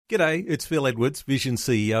G'day, it's Phil Edwards, Vision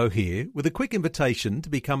CEO here, with a quick invitation to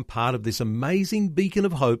become part of this amazing beacon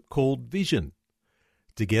of hope called Vision.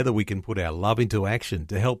 Together we can put our love into action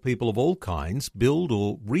to help people of all kinds build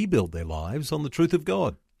or rebuild their lives on the truth of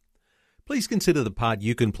God. Please consider the part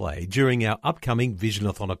you can play during our upcoming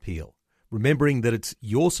Visionathon appeal, remembering that it's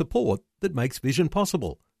your support that makes Vision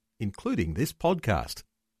possible, including this podcast.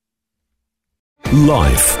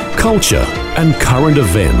 Life, culture, and current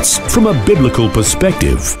events from a biblical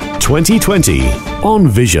perspective. 2020 on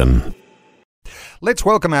Vision. Let's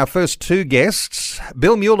welcome our first two guests,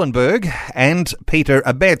 Bill Muehlenberg and Peter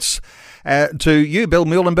Abetz. To you, Bill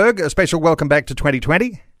Muehlenberg, a special welcome back to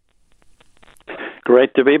 2020.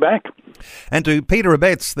 Great to be back. And to Peter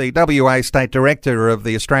Abetz, the WA State Director of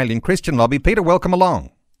the Australian Christian Lobby. Peter, welcome along.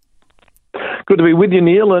 Good to be with you,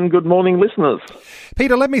 Neil, and good morning, listeners.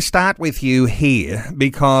 Peter, let me start with you here,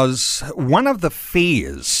 because one of the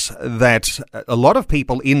fears that a lot of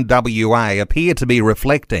people in WA appear to be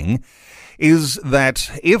reflecting is that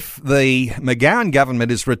if the McGowan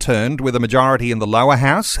government is returned with a majority in the lower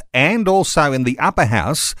house and also in the upper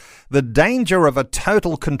house, the danger of a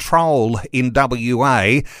total control in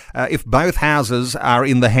WA if both houses are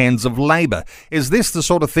in the hands of Labor. Is this the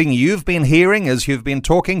sort of thing you've been hearing as you've been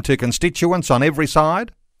talking to constituents on every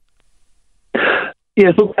side?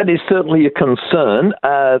 Yes, look, that is certainly a concern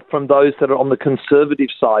from those that are on the conservative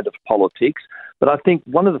side of politics. But I think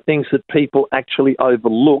one of the things that people actually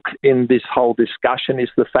overlook in this whole discussion is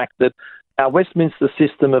the fact that our Westminster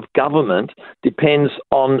system of government depends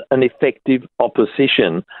on an effective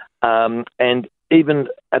opposition. And even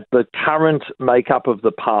at the current makeup of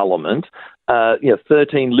the Parliament,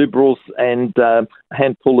 13 Liberals and a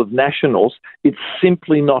handful of Nationals, it's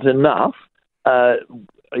simply not enough.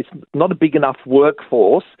 It's not a big enough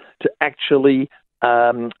workforce to actually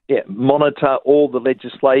monitor all the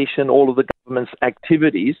legislation, all of the government's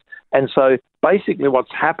activities. And so basically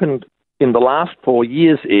what's happened in the last 4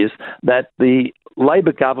 years is that the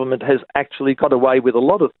Labor government has actually got away with a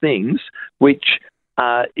lot of things which,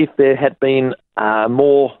 if there had been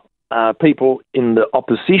more people in the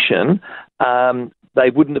opposition, they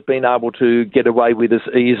wouldn't have been able to get away with as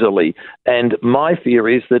easily. And my fear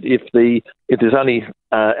is that if there's only,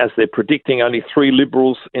 as they're predicting, only 3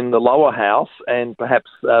 Liberals in the lower house and perhaps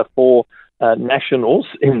 4 Nationals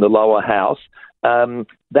in the lower house,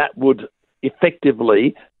 that would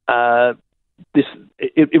effectively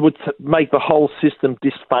it would make the whole system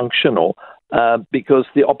dysfunctional. Because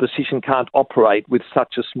the opposition can't operate with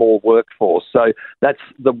such a small workforce. So that's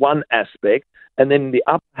the one aspect. And then the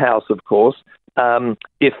upper house, of course,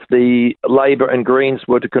 if the Labor and Greens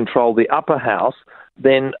were to control the upper house,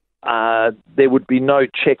 then there would be no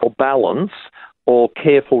check or balance or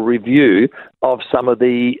careful review of some of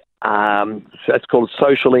the, it's called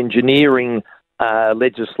social engineering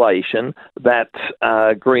legislation that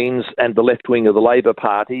Greens and the left wing of the Labor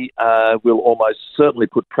Party will almost certainly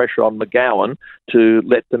put pressure on McGowan to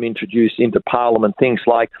let them introduce into Parliament things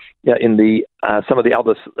like in the some of the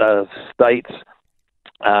other states,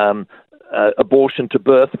 abortion to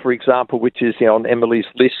birth, for example, which is on Emily's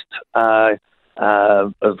list of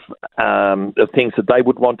things that they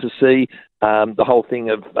would want to see. The whole thing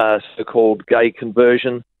of so-called gay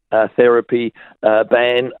conversion therapy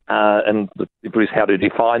ban, and how to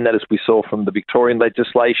define that, as we saw from the Victorian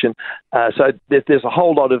legislation. So there's a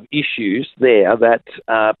whole lot of issues there that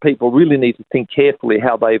people really need to think carefully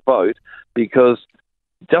how they vote, because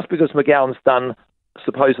just because McGowan's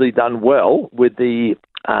supposedly done well with the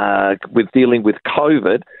with dealing with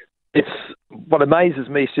COVID, what amazes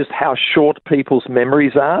me is just how short people's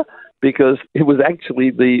memories are, because it was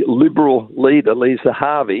actually the Liberal leader, Lisa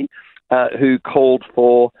Harvey, who called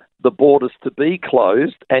for the borders to be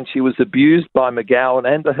closed, and she was abused by McGowan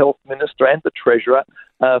and the Health Minister and the Treasurer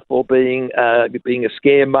for being a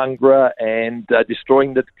scaremonger and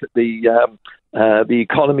destroying the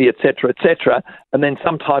economy, etc., etc. And then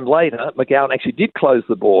sometime later, McGowan actually did close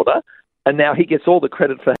the border, and now he gets all the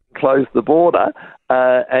credit for closed the border.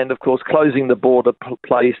 And of course, closing the border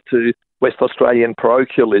plays to West Australian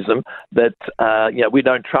parochialism that we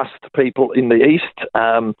don't trust people in the east.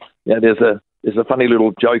 There's a funny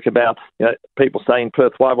little joke about people saying in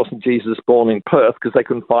Perth, why wasn't Jesus born in Perth? Because they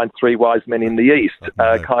couldn't find 3 wise men in the east,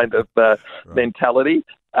 kind of mentality.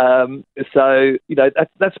 So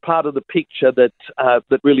that's part of the picture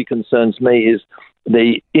that really concerns me, is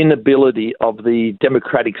the inability of the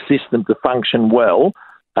democratic system to function well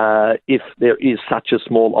if there is such a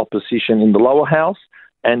small opposition in the lower house.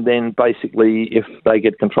 And then basically, if they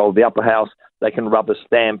get control of the upper house, they can rubber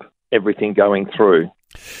stamp everything going through.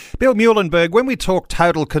 Bill Muhlenberg, when we talk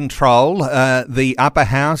total control, the upper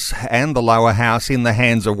house and the lower house in the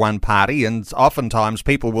hands of one party, and oftentimes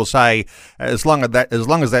people will say, as long as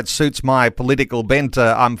that suits my political bent,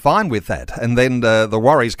 I'm fine with that. And then the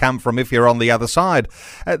worries come from if you're on the other side.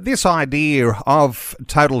 This idea of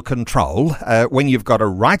total control, when you've got a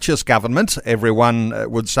righteous government,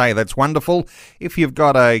 everyone would say that's wonderful. If you've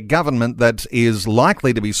got a government that is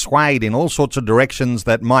likely to be swayed in all sorts of directions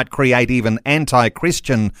that might create even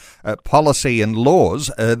anti-Christian policy and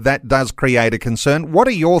laws, that does create a concern. What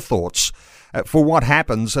are your thoughts for what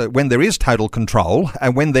happens when there is total control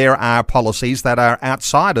and when there are policies that are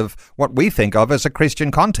outside of what we think of as a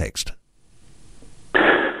Christian context?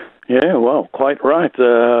 Yeah, well, quite right.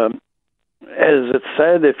 As it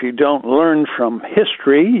said, if you don't learn from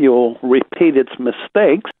history, you'll repeat its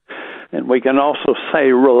mistakes. And we can also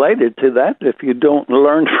say, related to that, if you don't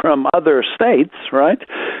learn from other states, right,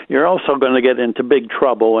 you're also going to get into big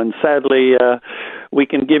trouble. And sadly, we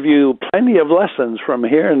can give you plenty of lessons from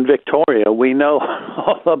here in Victoria. We know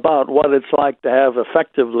all about what it's like to have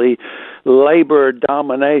effectively labor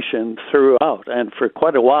domination throughout, and for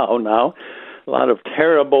quite a while now. A lot of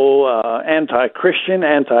terrible anti-Christian,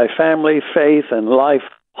 anti-family, faith, and life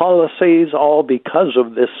policies, all because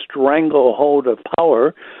of this stranglehold of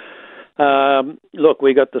power. Look,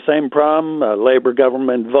 we got the same problem. Labor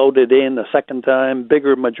government voted in a second time,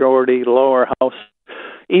 bigger majority, lower house.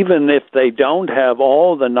 Even if they don't have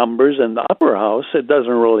all the numbers in the upper house, it doesn't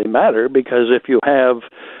really matter, because if you have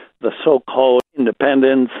the so-called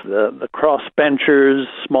independents, the crossbenchers,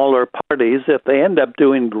 smaller parties, if they end up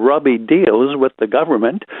doing grubby deals with the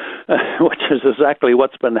government, which is exactly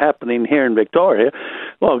what's been happening here in Victoria,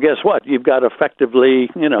 well, guess what? You've got effectively,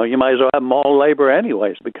 you might as well have them all Labor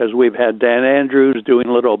anyways, because we've had Dan Andrews doing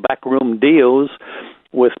little backroom deals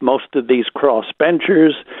with most of these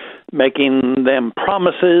crossbenchers, making them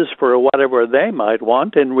promises for whatever they might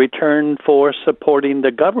want in return for supporting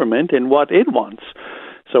the government in what it wants.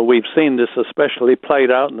 So we've seen this especially played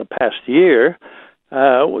out in the past year.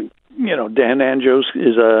 Dan Andrews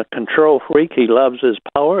is a control freak. He loves his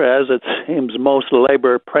power, as it seems most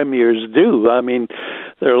Labor premiers do. I mean,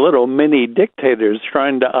 they're little mini dictators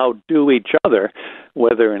trying to outdo each other,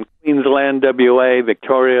 whether in Queensland, WA,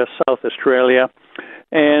 Victoria, South Australia.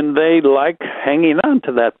 And they like hanging on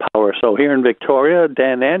to that power. So here in Victoria,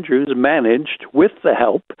 Dan Andrews managed, with the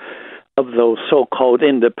help of those so-called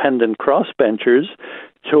independent crossbenchers,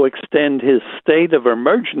 to extend his state of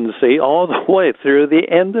emergency all the way through the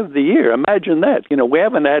end of the year. Imagine that. We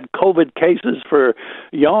haven't had COVID cases for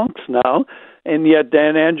yonks now, and yet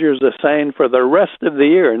Dan Andrews is saying for the rest of the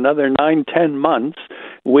year, another 9-10 months,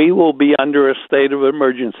 we will be under a state of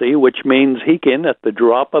emergency, which means he can, at the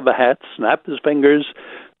drop of a hat, snap his fingers,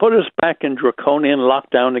 put us back in draconian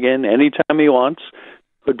lockdown again anytime he wants.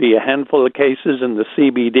 Could be a handful of cases in the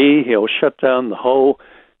CBD. He'll shut down the whole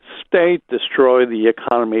state, destroy the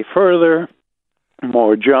economy further,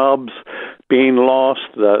 more jobs being lost,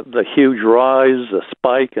 the huge rise, the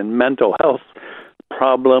spike in mental health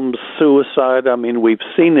problems, suicide. I mean, we've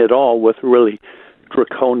seen it all with really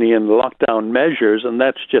draconian lockdown measures, and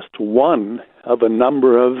that's just one of a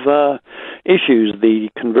number of issues. The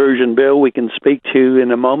conversion bill we can speak to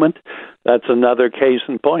in a moment, that's another case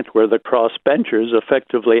in point where the crossbenchers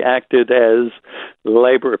effectively acted as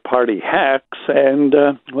Labor Party hacks. And,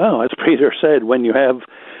 as Peter said, when you have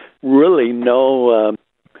really no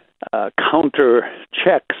counter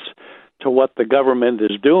checks to what the government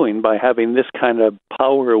is doing by having this kind of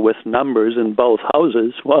power with numbers in both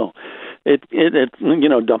houses, well,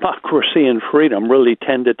 democracy and freedom really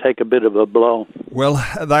tend to take a bit of a blow. Well,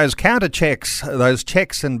 those counter checks, those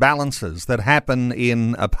checks and balances that happen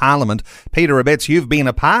in a parliament, Peter Abetz, you've been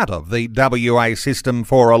a part of the WA system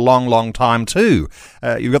for a long, long time too.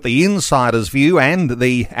 You've got the insider's view and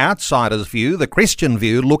the outsider's view, the Christian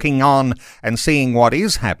view, looking on and seeing what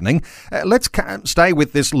is happening. Let's stay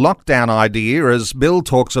with this lockdown idea, as Bill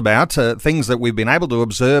talks about, things that we've been able to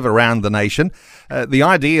observe around the nation. The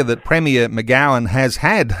idea that Premier McGowan has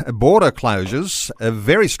had border closures,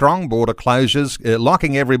 very strong border closures,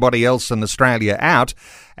 locking everybody else in Australia out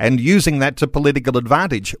and using that to political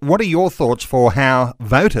advantage. What are your thoughts for how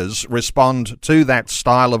voters respond to that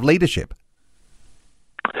style of leadership?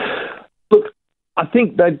 Look, I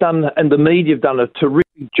think they've done, and the media have done a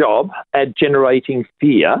terrific job at generating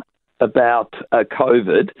fear about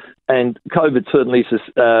COVID, and COVID certainly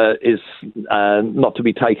is not to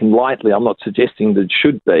be taken lightly. I'm not suggesting that it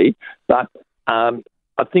should be, but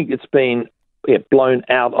I think it's been blown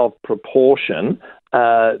out of proportion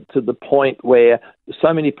to the point where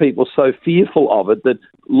so many people are so fearful of it that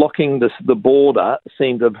locking the border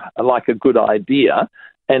seemed like a good idea.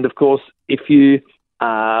 And of course, if you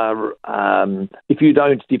don't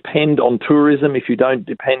depend on tourism, if you don't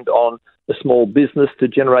depend on a small business to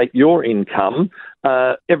generate your income,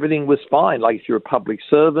 everything was fine. Like if you're a public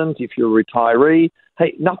servant, if you're a retiree,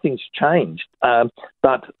 hey, nothing's changed.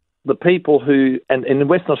 But the people and in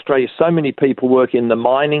Western Australia, so many people work in the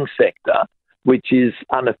mining sector, which is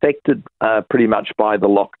unaffected pretty much by the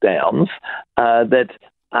lockdowns,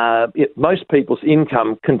 most people's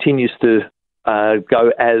income continues to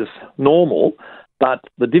go as normal. But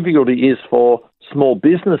the difficulty is for small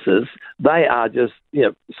businesses. They are just,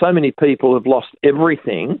 so many people have lost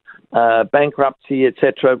everything, bankruptcy,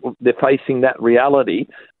 etc. They're facing that reality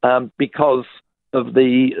because of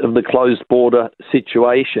the closed border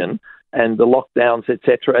situation and the lockdowns,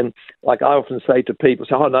 etc. And like I often say to people,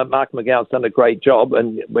 "Oh no, Mark McGowan's done a great job."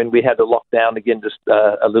 And when we had a lockdown again just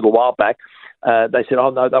a little while back, they said, "Oh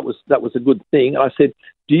no, that was a good thing." And I said,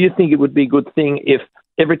 "Do you think it would be a good thing if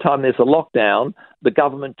every time there's a lockdown, the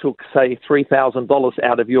government took, say, $3,000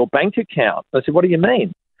 out of your bank account?" I said, "What do you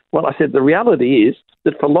mean?" Well, I said, the reality is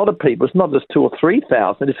that for a lot of people, it's not just $2,000 or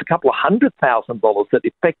 $3,000, it's a couple of $100,000 that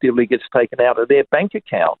effectively gets taken out of their bank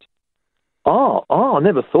account. Oh, I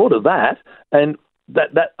never thought of that. And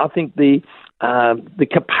that I think the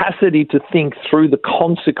capacity to think through the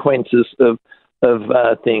consequences of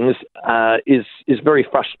things is very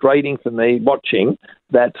frustrating for me, watching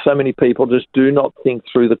that so many people just do not think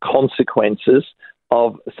through the consequences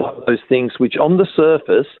of some of those things which on the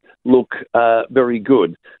surface look very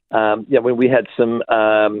good. When we had some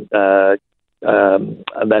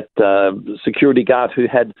security guard who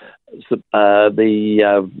had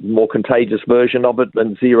the more contagious version of it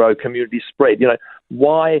and zero community spread.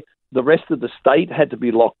 Why the rest of the state had to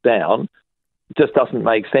be locked down just doesn't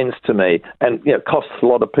make sense to me, and costs a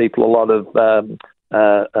lot of people a lot of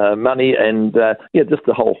money, and just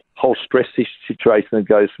the whole stress situation that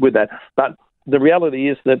goes with that. But the reality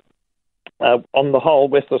is that on the whole,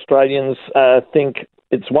 West Australians think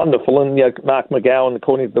it's wonderful, and Mark McGowan,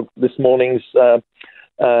 according to this morning's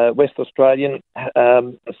West Australian,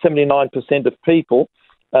 79% of people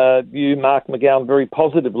view Mark McGowan very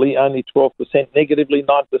positively, only 12% negatively,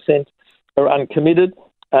 9% are uncommitted.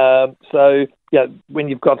 So when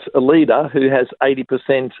you've got a leader who has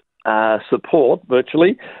 80% support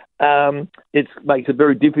virtually, it makes it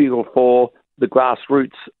very difficult for the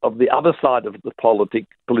grassroots of the other side of the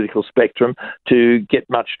political spectrum to get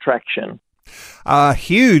much traction.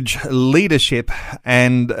 Huge leadership,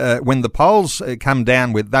 and when the polls come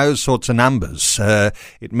down with those sorts of numbers,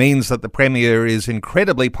 it means that the Premier is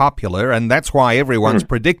incredibly popular, and that's why everyone's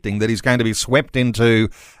predicting that he's going to be swept into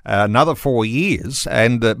another 4 years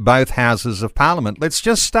and both houses of Parliament. Let's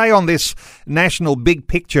just stay on this national big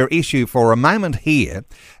picture issue for a moment here.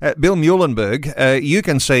 Bill Muhlenberg, you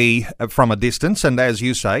can see from a distance, and as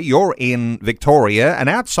you say, you're in Victoria, an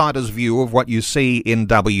outsider's view of what you see in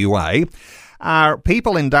WA. Are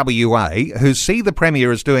people in WA who see the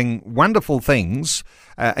Premier as doing wonderful things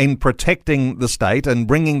in protecting the state and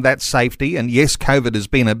bringing that safety, and yes, COVID has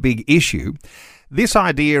been a big issue. This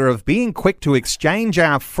idea of being quick to exchange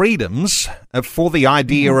our freedoms for the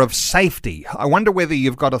idea of safety. I wonder whether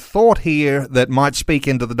you've got a thought here that might speak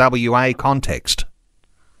into the WA context.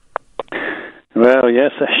 Well,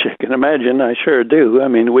 yes, as you can imagine, I sure do. I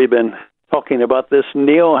mean, we've been talking about this,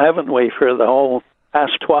 Neil, haven't we, for the whole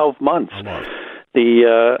past 12 months.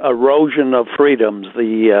 The erosion of freedoms,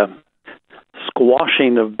 the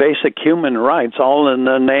squashing of basic human rights, all in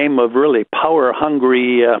the name of really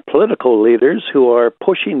power-hungry political leaders who are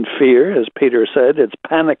pushing fear, as Peter said. It's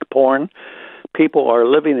panic porn. People are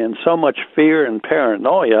living in so much fear and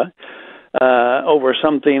paranoia over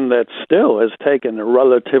something that still has taken a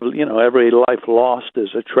relatively, every life lost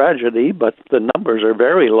is a tragedy, but the numbers are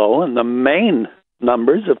very low, and the main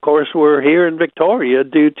numbers, of course, were here in Victoria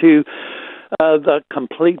due to the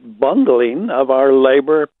complete bungling of our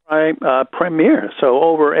Labour Premier. So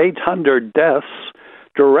over 800 deaths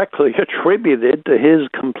directly attributed to his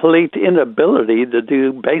complete inability to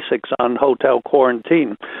do basics on hotel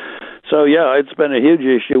quarantine. So, it's been a huge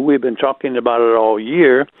issue. We've been talking about it all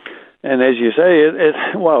year. And as you say,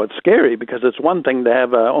 it's scary because it's one thing to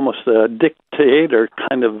have almost a dictator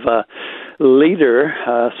kind of leader,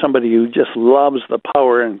 somebody who just loves the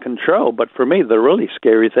power and control. But for me, the really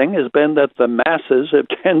scary thing has been that the masses have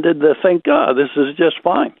tended to think, this is just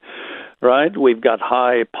fine, right? We've got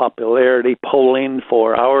high popularity polling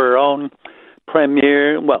for our own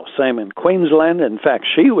Premier. Well, same in Queensland. In fact,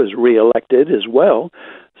 she was re-elected as well.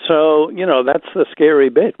 So, that's the scary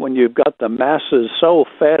bit when you've got the masses so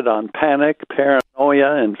fed on panic,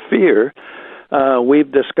 paranoia, and fear.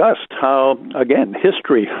 We've discussed how, again,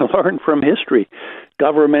 history, learn from history.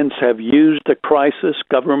 Governments have used a crisis,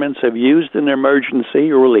 governments have used an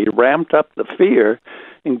emergency, really ramped up the fear,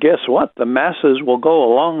 and guess what? The masses will go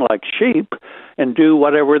along like sheep and do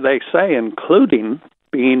whatever they say, including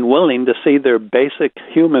being willing to see their basic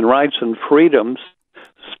human rights and freedoms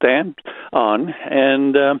stamped on.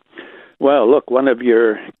 And, look, one of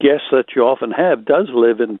your guests that you often have does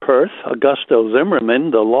live in Perth, Augusto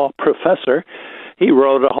Zimmerman, the law professor. He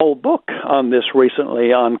wrote a whole book on this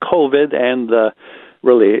recently on COVID and the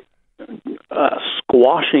really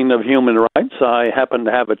squashing of human rights. I happen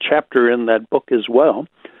to have a chapter in that book as well.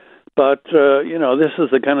 But, this is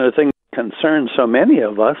the kind of thing that concerns so many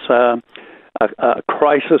of us. A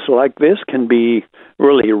crisis like this can be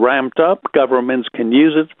really ramped up. Governments can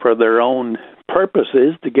use it for their own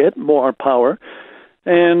purposes to get more power.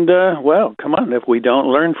 And, come on, if we don't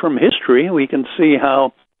learn from history, we can see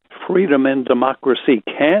how freedom and democracy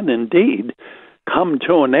can indeed come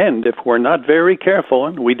to an end if we're not very careful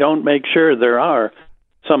and we don't make sure there are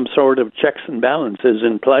some sort of checks and balances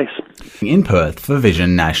in place. In Perth for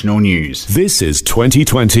Vision National News. This is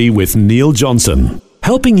 2020 with Neil Johnson,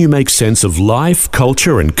 helping you make sense of life,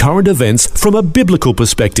 culture and current events from a biblical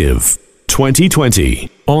perspective. 2020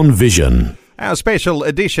 on Vision. Our special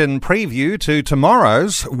edition preview to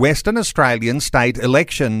tomorrow's Western Australian state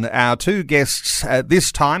election. Our two guests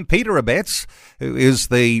this time, Peter Abetz, who is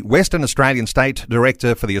the Western Australian State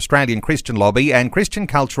Director for the Australian Christian Lobby, and Christian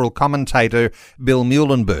cultural commentator Bill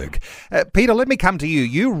Muehlenberg. Peter, let me come to you.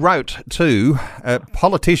 You wrote to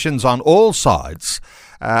politicians on all sides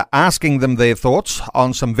asking them their thoughts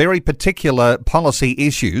on some very particular policy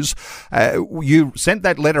issues. You sent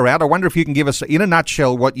that letter out. I wonder if you can give us, in a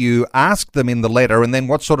nutshell, what you asked them in the letter and then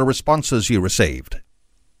what sort of responses you received.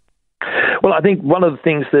 Well, I think one of the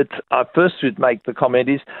things that I first would make the comment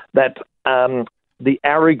is that the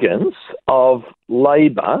arrogance of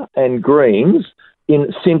Labor and Greens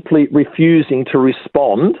in simply refusing to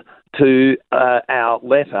respond to our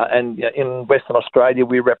letter. And in Western Australia,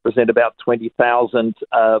 we represent about 20,000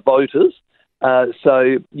 voters.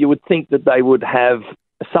 So you would think that they would have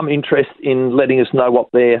some interest in letting us know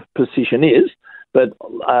what their position is. But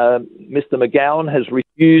Mr McGowan has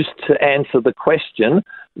refused to answer the question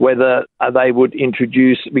whether they would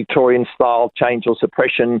introduce Victorian-style change or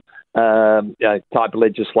suppression type of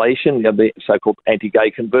legislation, the so-called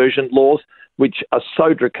anti-gay conversion laws, which are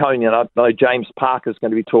so draconian. I know James Parker is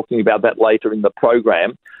going to be talking about that later in the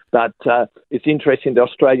program. But it's interesting, the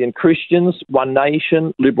Australian Christians, One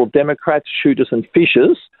Nation, Liberal Democrats, Shooters and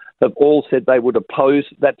Fishers have all said they would oppose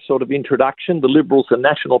that sort of introduction. The Liberals and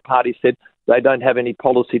National Party said they don't have any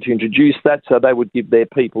policy to introduce that, so they would give their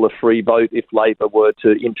people a free vote if Labor were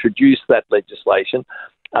to introduce that legislation.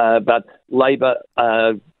 But Labor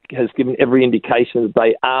has given every indication that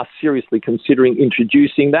they are seriously considering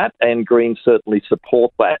introducing that, and Greens certainly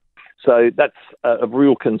support that. So that's a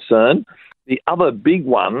real concern. The other big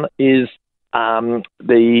one is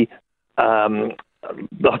the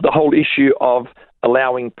whole issue of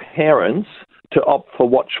allowing parents to opt for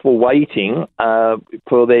watchful waiting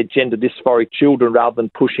for their gender dysphoric children rather than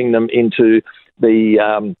pushing them into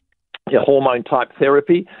the hormone-type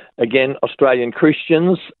therapy. Again, Australian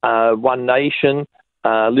Christians, One Nation,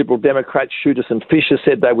 Liberal Democrats, Shooters and Fisher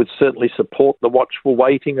said they would certainly support the watchful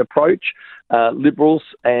waiting approach. Liberals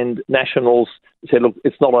and Nationals said, look,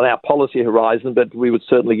 it's not on our policy horizon, but we would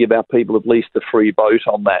certainly give our people at least a free vote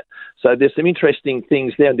on that. So there's some interesting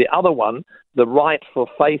things there. And the other one, the right for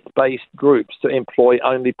faith-based groups to employ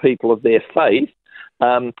only people of their faith.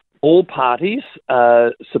 All parties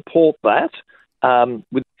support that,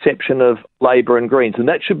 with the exception of Labor and Greens. And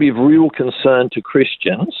that should be of real concern to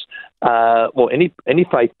Christians, or any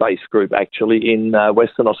faith-based group actually in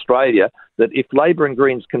Western Australia, that if Labor and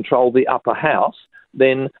Greens control the upper house,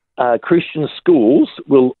 then Christian schools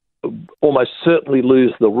will almost certainly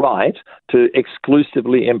lose the right to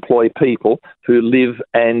exclusively employ people who live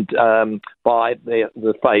and by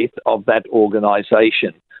the faith of that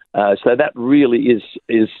organisation. So that really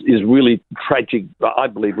is really tragic. I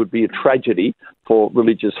believe would be a tragedy for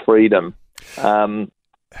religious freedom.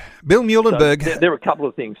 Bill Muhlenberg. So there are a couple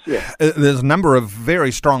of things, yeah. There's a number of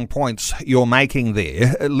very strong points you're making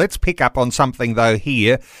there. Let's pick up on something, though,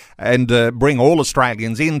 here and bring all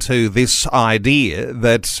Australians into this idea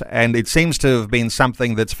that, and it seems to have been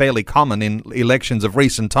something that's fairly common in elections of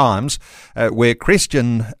recent times, where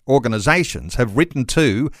Christian organisations have written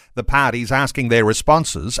to the parties asking their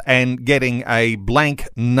responses and getting a blank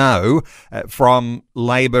no from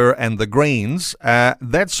Labor and the Greens.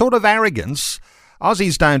 That sort of arrogance,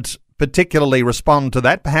 Aussies don't particularly respond to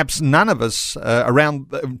that. Perhaps none of us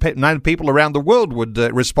none people around the world would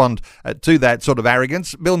respond to that sort of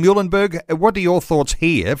arrogance. Bill Muhlenberg, what are your thoughts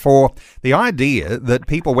here for the idea that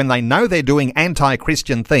people, when they know they're doing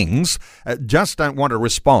anti-Christian things, just don't want to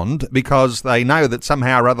respond because they know that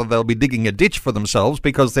somehow or other they'll be digging a ditch for themselves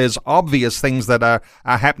because there's obvious things that are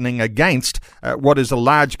happening against what is a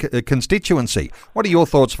large constituency? What are your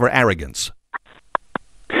thoughts for arrogance?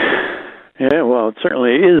 Yeah, well, it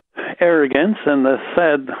certainly is arrogance, and the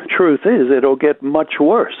sad truth is it'll get much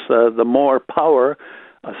worse. The more power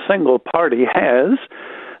a single party has,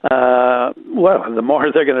 the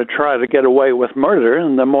more they're going to try to get away with murder,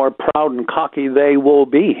 and the more proud and cocky they will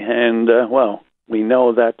be. And, we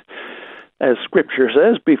know that, as Scripture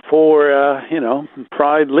says, before,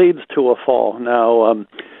 pride leads to a fall. Now,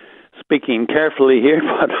 speaking carefully here,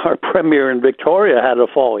 but our Premier in Victoria had a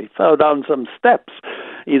fall. He fell down some steps.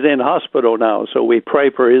 He's in hospital now, so we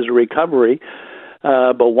pray for his recovery.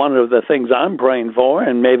 But one of the things I'm praying for,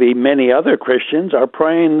 and maybe many other Christians are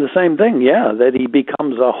praying the same thing, that he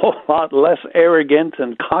becomes a whole lot less arrogant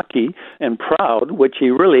and cocky and proud, which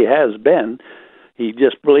he really has been. He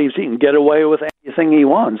just believes he can get away with anything he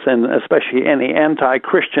wants, and especially any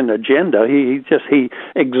anti-Christian agenda. He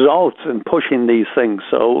exalts in pushing these things.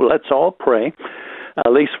 So let's all pray,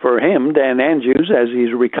 at least for him, Dan Andrews, as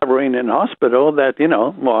he's recovering in hospital, that,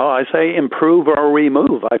 I say improve or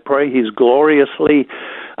remove. I pray he's gloriously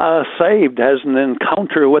saved, has an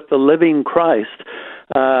encounter with the living Christ,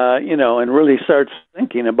 and really starts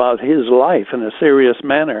thinking about his life in a serious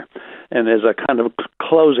manner. And as a kind of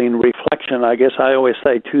closing reflection, I guess I always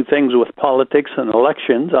say two things with politics and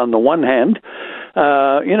elections. On the one hand,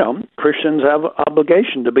 Christians have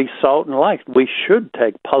obligation to be salt and light. We should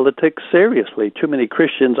take politics seriously. Too many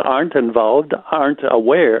Christians aren't involved, aren't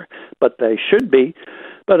aware, but they should be.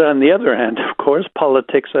 But on the other hand, of course,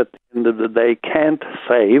 politics at the end of the day can't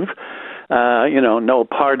save. No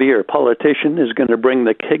party or politician is going to bring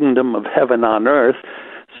the kingdom of heaven on earth.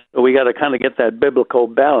 So we got to kind of get that biblical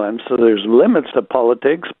balance. So there's limits to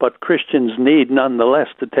politics, but Christians need nonetheless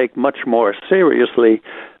to take much more seriously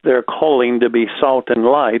their calling to be salt and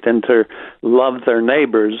light and to love their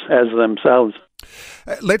neighbors as themselves.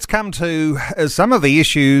 Let's come to some of the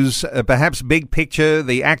issues, perhaps big picture,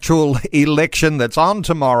 the actual election that's on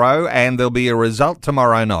tomorrow, and there'll be a result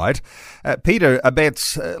tomorrow night. Peter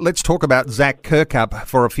Abetz, let's talk about Zach Kirkup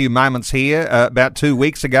for a few moments here. About 2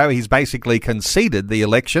 weeks ago, he's basically conceded the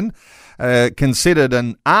election. Considered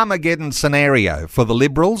an Armageddon scenario for the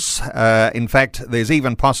Liberals. In fact, there's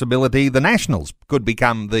even possibility the Nationals could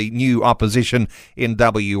become the new opposition in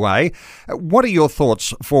WA. What are your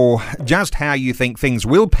thoughts for just how you think things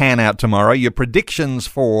will pan out tomorrow? Your predictions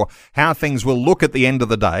for how things will look at the end of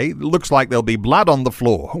the day? Looks like there'll be blood on the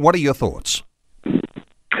floor. What are your thoughts?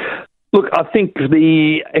 Look, I think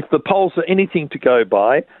if the polls are anything to go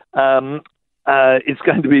by, it's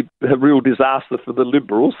going to be a real disaster for the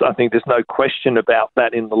Liberals. I think there's no question about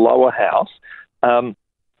that in the lower house.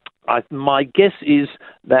 My guess is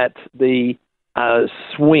that the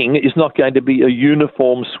swing is not going to be a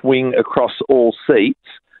uniform swing across all seats.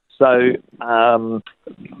 So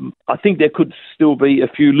I think there could still be a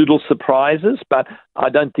few little surprises, but I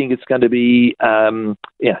don't think it's going to be,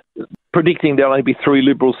 predicting there'll only be 3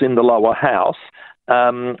 Liberals in the lower house.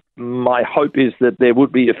 My hope is that there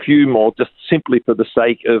would be a few more, just simply for the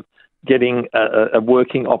sake of getting a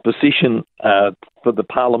working opposition for the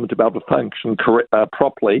Parliament to be able to function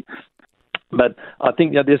properly. But I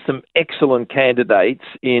think there's some excellent candidates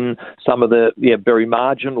in some of the very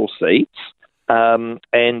marginal seats,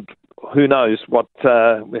 and who knows what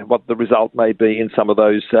the result may be in some of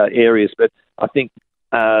those areas. But I think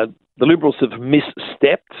the Liberals have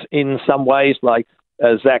misstepped in some ways, like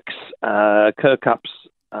Zach's Kirkup's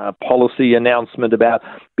policy announcement about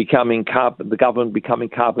the government becoming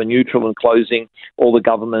carbon neutral and closing all the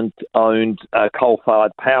government-owned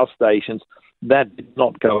coal-fired power stations. That did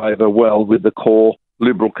not go over well with the core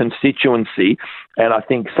Liberal constituency, and I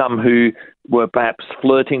think some who were perhaps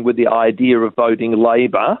flirting with the idea of voting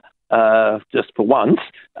Labor just for once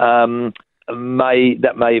may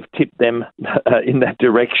have tipped them in that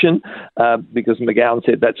direction because McGowan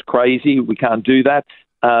said that's crazy, we can't do that.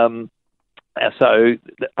 So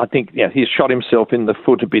I think he's shot himself in the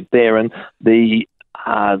foot a bit there, and the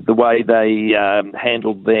way they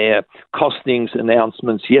handled their costings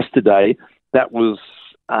announcements yesterday, that was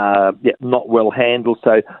not well handled.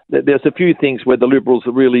 So there's a few things where the Liberals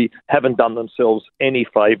really haven't done themselves any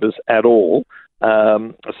favours at all.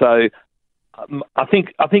 So I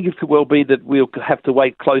think it could well be that we'll have to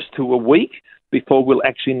wait close to a week before we'll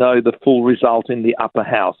actually know the full result in the upper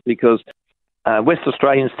house, because West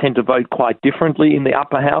Australians tend to vote quite differently in the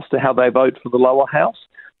upper house to how they vote for the lower house.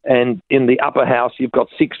 And in the upper house, you've got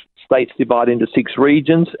 6 states divided into 6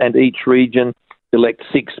 regions, and each region elects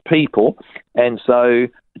 6 people. And so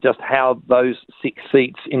just how those 6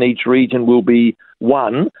 seats in each region will be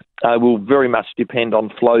won will very much depend on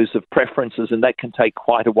flows of preferences, and that can take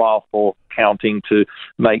quite a while for counting to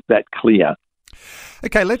make that clear.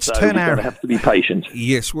 Okay, let's turn we're going to have to be patient.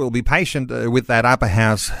 Yes, we'll be patient with that upper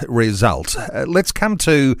house result. Let's come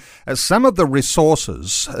to some of the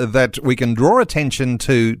resources that we can draw attention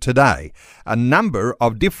to today. A number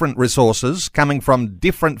of different resources coming from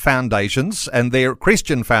different foundations, and they're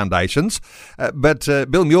Christian foundations. But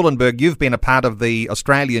Bill Muhlenberg, you've been a part of the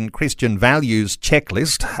Australian Christian Values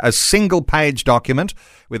Checklist, a single-page document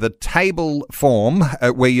with a table form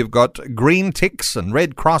where you've got green ticks and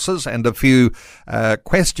red crosses and a few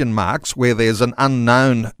question marks where there's an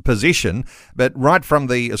unknown position. But right from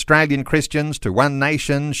the Australian Christians to One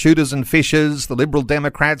Nation, Shooters and Fishers, the Liberal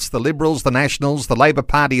Democrats, the Liberals, the Nationals, the Labor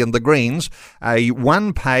Party and the Greens, a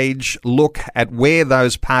one-page look at where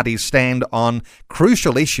those parties stand on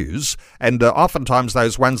crucial issues, and oftentimes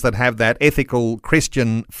those ones that have that ethical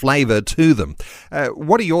Christian flavour to them.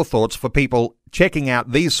 What are your thoughts for people checking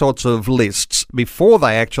out these sorts of lists before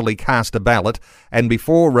they actually cast a ballot and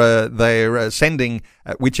before they're sending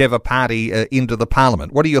whichever party into the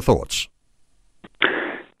parliament? What are your thoughts?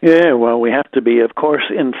 Yeah, well, we have to be, of course,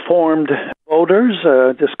 informed voters.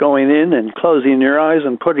 Just going in and closing your eyes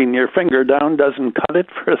and putting your finger down doesn't cut it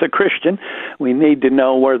for the Christian. We need to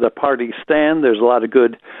know where the parties stand. There's a lot of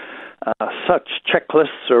good such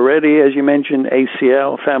checklists already, as you mentioned.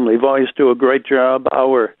 ACL, Family Voice do a great job.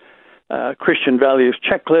 Our Christian Values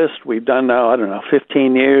Checklist, we've done now,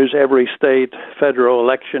 15 years, every state, federal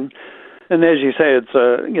election. And as you say, it's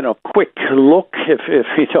a quick look. If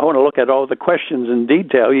you don't want to look at all the questions in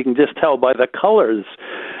detail, you can just tell by the colors,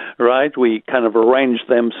 right? We kind of arranged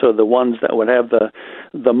them so the ones that would have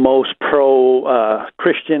the most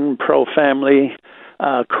pro-Christian, pro-family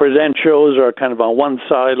credentials are kind of on one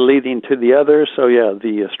side leading to the other. So,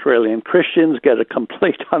 the Australian Christians get a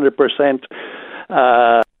complete 100%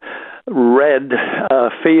 red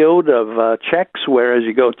field of checks, whereas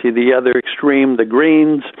you go to the other extreme, the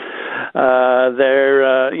Greens, I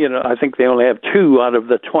think they only have 2 out of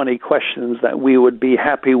the 20 questions that we would be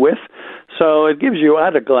happy with. So it gives you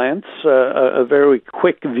at a glance a very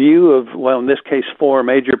quick view of, well, in this case, 4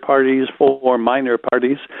 major parties, 4 minor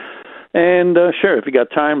parties. And sure, if you got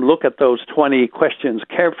time, look at those 20 questions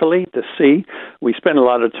carefully to see. We spend a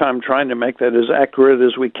lot of time trying to make that as accurate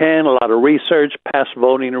as we can, a lot of research, past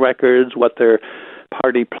voting records, what their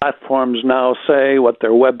party platforms now say, what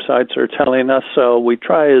their websites are telling us. So we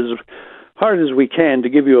try as hard as we can to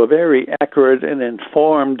give you a very accurate and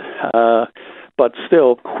informed, but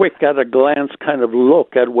still quick at a glance kind of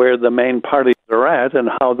look at where the main parties are at and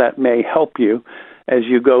how that may help you as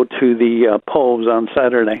you go to the polls on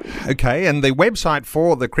Saturday. Okay, and the website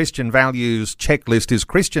for the Christian Values Checklist is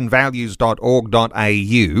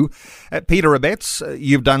christianvalues.org.au. Peter Abetz,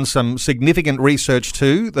 you've done some significant research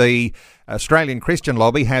too. The Australian Christian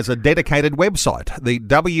Lobby has a dedicated website, the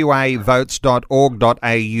wavotes.org.au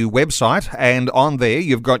website, and on there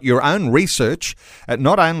you've got your own research,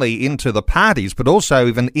 not only into the parties but also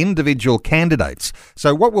even individual candidates.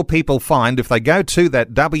 So what will people find if they go to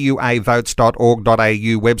that wavotes.org.au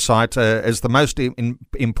website as the most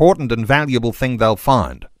important and valuable thing they'll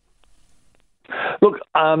find? Look,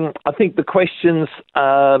 I think the questions,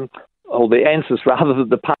 or the answers rather, that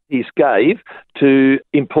the parties gave to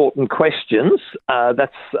important questions,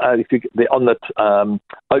 that's on the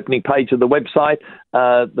opening page of the website.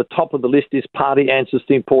 The top of the list is party answers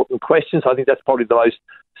to important questions. I think that's probably the most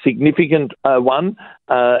significant one.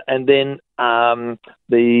 And then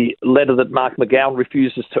the letter that Mark McGowan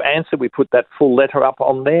refuses to answer, we put that full letter up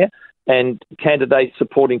on there. And candidates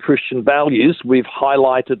supporting Christian values, we've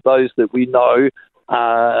highlighted those that we know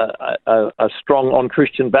are strong on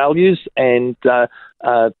Christian values, and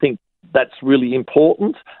think that's really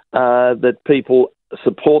important, that people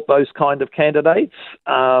support those kind of candidates.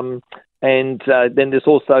 And then there's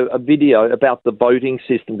also a video about the voting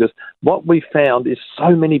system, because what we found is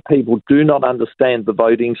so many people do not understand the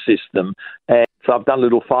voting system. And so I've done a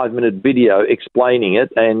little 5-minute video explaining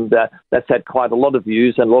it, and that's had quite a lot of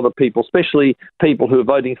views, and a lot of people, especially people who are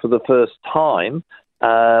voting for the first time,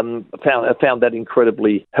 found that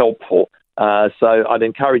incredibly helpful. So I'd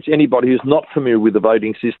encourage anybody who's not familiar with the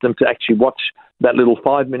voting system to actually watch that little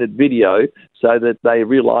 5-minute video so that they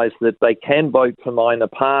realise that they can vote for minor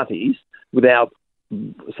parties without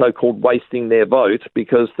so-called wasting their vote,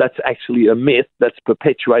 because that's actually a myth that's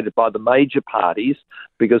perpetuated by the major parties,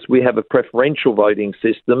 because we have a preferential voting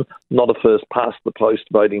system, not a first-past-the-post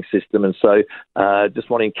voting system. And so just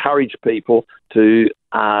want to encourage people to,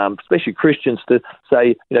 especially Christians, to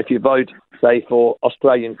say, if you vote, say, for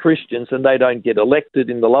Australian Christians and they don't get elected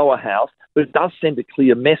in the lower house, but it does send a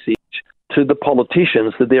clear message to the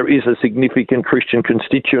politicians that there is a significant Christian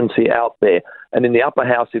constituency out there. And in the upper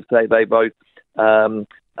house, if they vote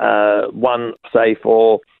one, say,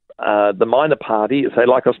 for the minor party, say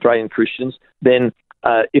like Australian Christians, then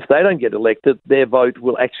if they don't get elected, their vote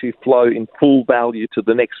will actually flow in full value to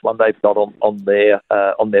the next one they've got on their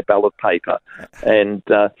ballot paper. And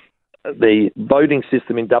the voting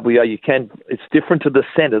system in WA, it's different to the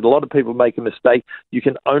Senate. A lot of people make a mistake. You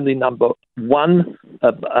can only number one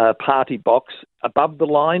party box above the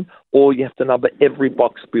line, or you have to number every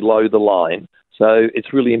box below the line. So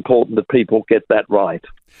it's really important that people get that right.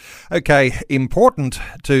 Okay, important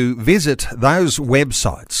to visit those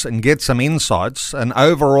websites and get some insights, an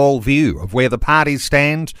overall view of where the parties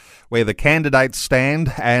stand, where the candidates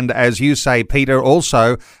stand, and as you say, Peter,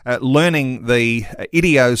 also learning the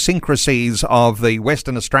idiosyncrasies of the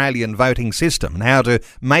Western Australian voting system and how to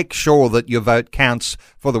make sure that your vote counts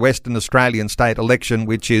for the Western Australian state election,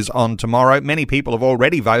 which is on tomorrow. Many people have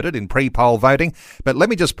already voted in pre-poll voting, but let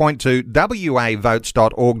me just point to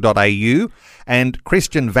wavotes.org.au and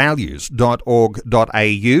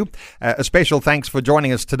christianvalues.org.au. A special thanks for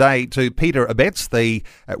joining us today to Peter Abetz, the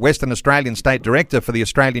Western Australian State Director for the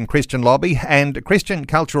Australian Christian Lobby, and Christian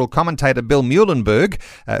cultural commentator Bill Muehlenberg,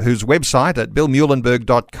 whose website at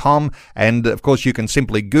billmuehlenberg.com, and of course you can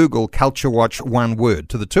simply Google Culture Watch one word.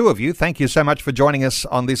 To the two of you, thank you so much for joining us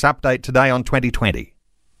on this update today on 2020.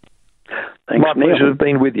 Thanks, my pleasure to have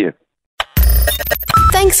been with you.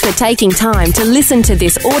 Thanks for taking time to listen to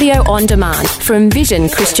this audio on demand from Vision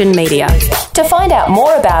Christian Media. To find out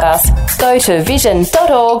more about us, go to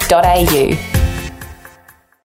vision.org.au.